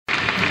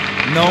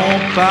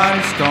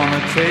Nobody's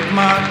gonna take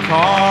my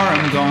car,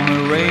 I'm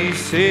gonna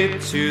race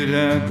it to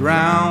the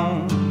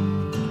ground.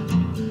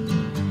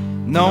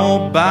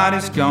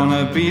 Nobody's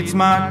gonna beat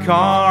my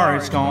car,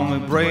 it's gonna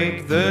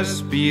break the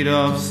speed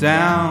of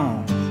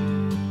sound.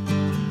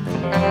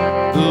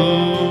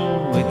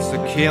 Ooh, it's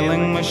a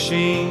killing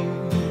machine,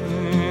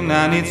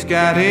 and it's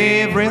got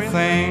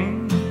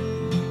everything,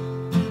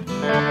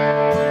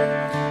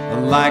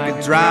 like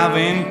a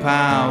driving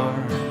power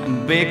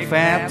and big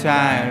fat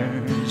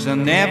tires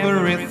and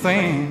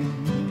everything.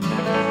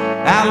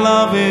 I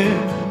love it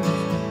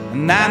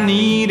and I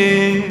need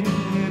it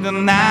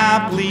and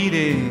I bleed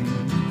it.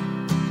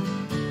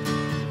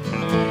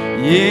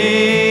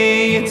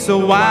 Yeah, it's a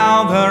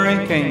wild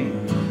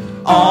hurricane.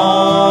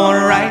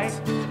 Alright,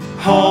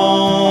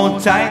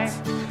 hold tight,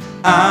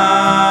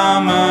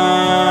 I'm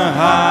a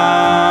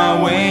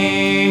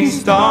highway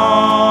star.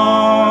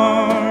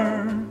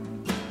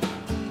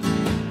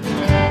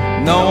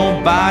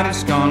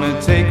 Nobody's gonna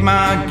take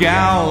my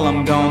gal,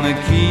 I'm gonna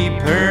keep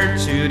her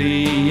to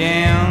the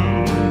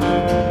end.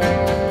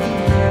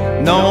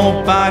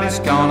 Nobody's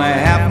gonna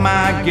have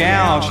my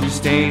gal, she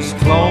stays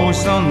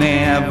close on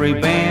every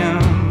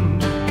bend.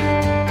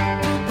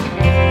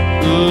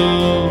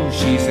 Ooh,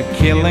 she's a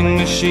killing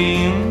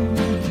machine,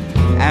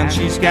 and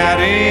she's got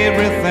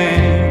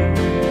everything,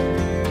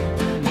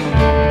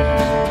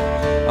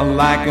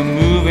 like a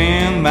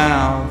moving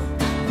mouth,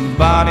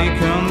 body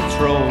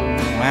control,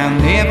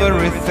 and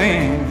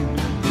everything.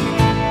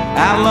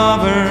 I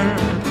love her,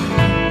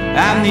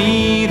 I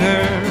need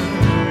her,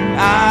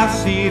 I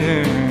see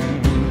her.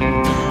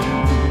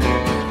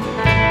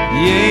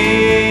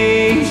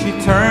 Yeah, she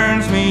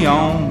turns me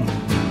on.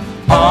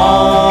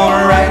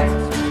 Alright,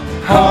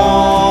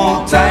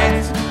 hold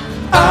tight,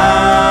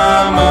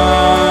 I'm a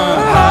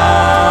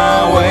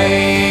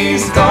highway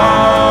star.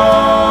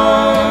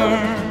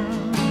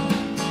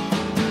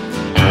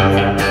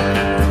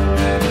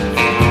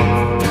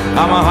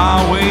 I'm a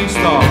highway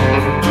star.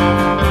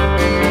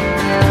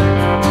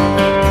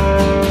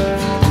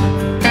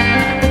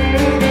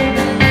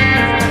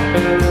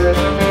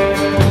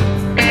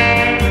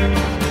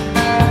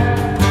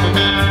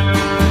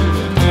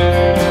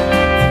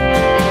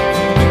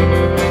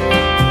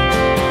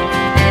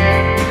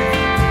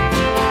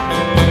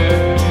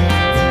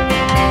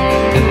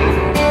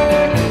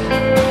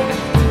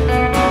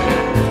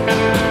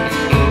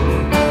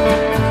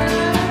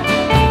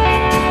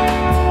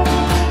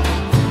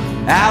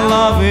 I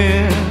love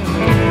it,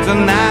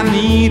 and I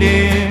need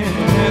it,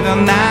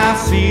 and I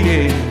see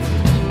it.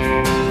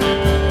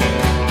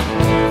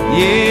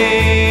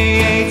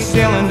 Yeah, 8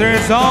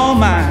 cylinders, all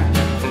mine.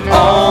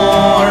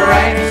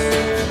 Alright,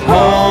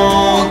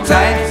 hold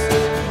tight,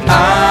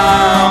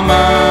 I'm a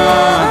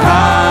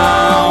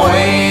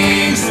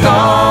highway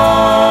star.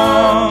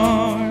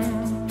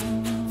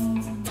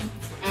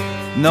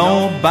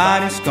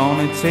 Nobody's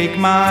gonna take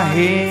my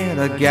head,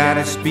 I got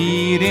a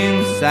speed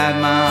inside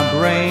my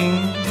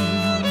brain.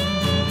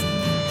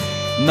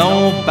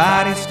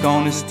 Nobody's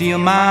gonna steal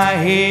my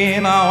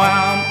head, now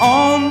I'm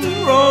on the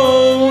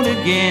road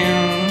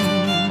again.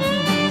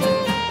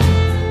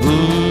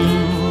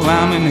 Ooh,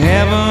 I'm in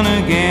heaven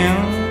again,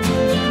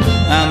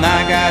 and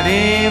I got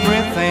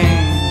everything,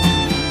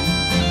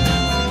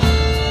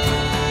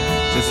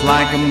 just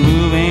like a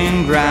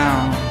moving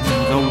ground,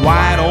 the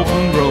wide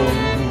open road,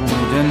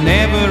 and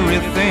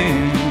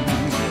everything.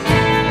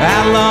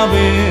 I love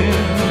it,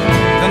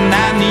 and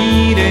I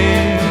need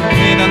it,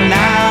 and I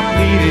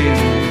bleed it.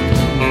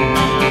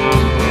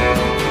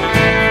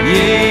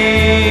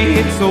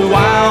 Yeah, it's a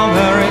wild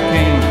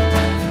hurricane.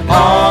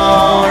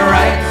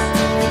 Alright,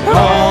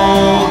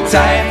 hold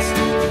tight,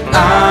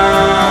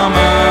 I'm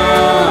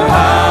a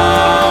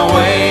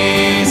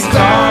highway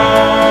star.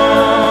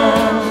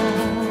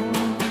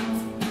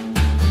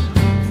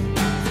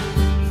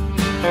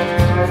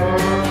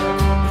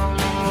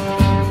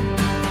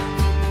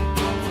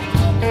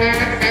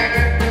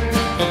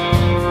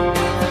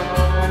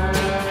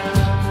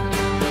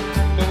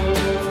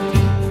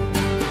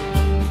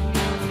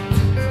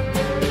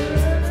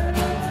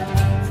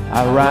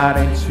 I ride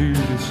into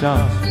the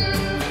sunset,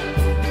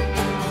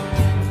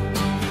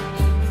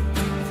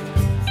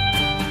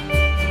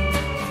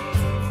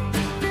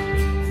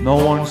 no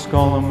one's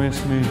gonna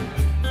miss me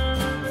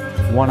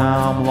when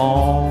I'm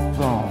long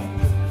gone.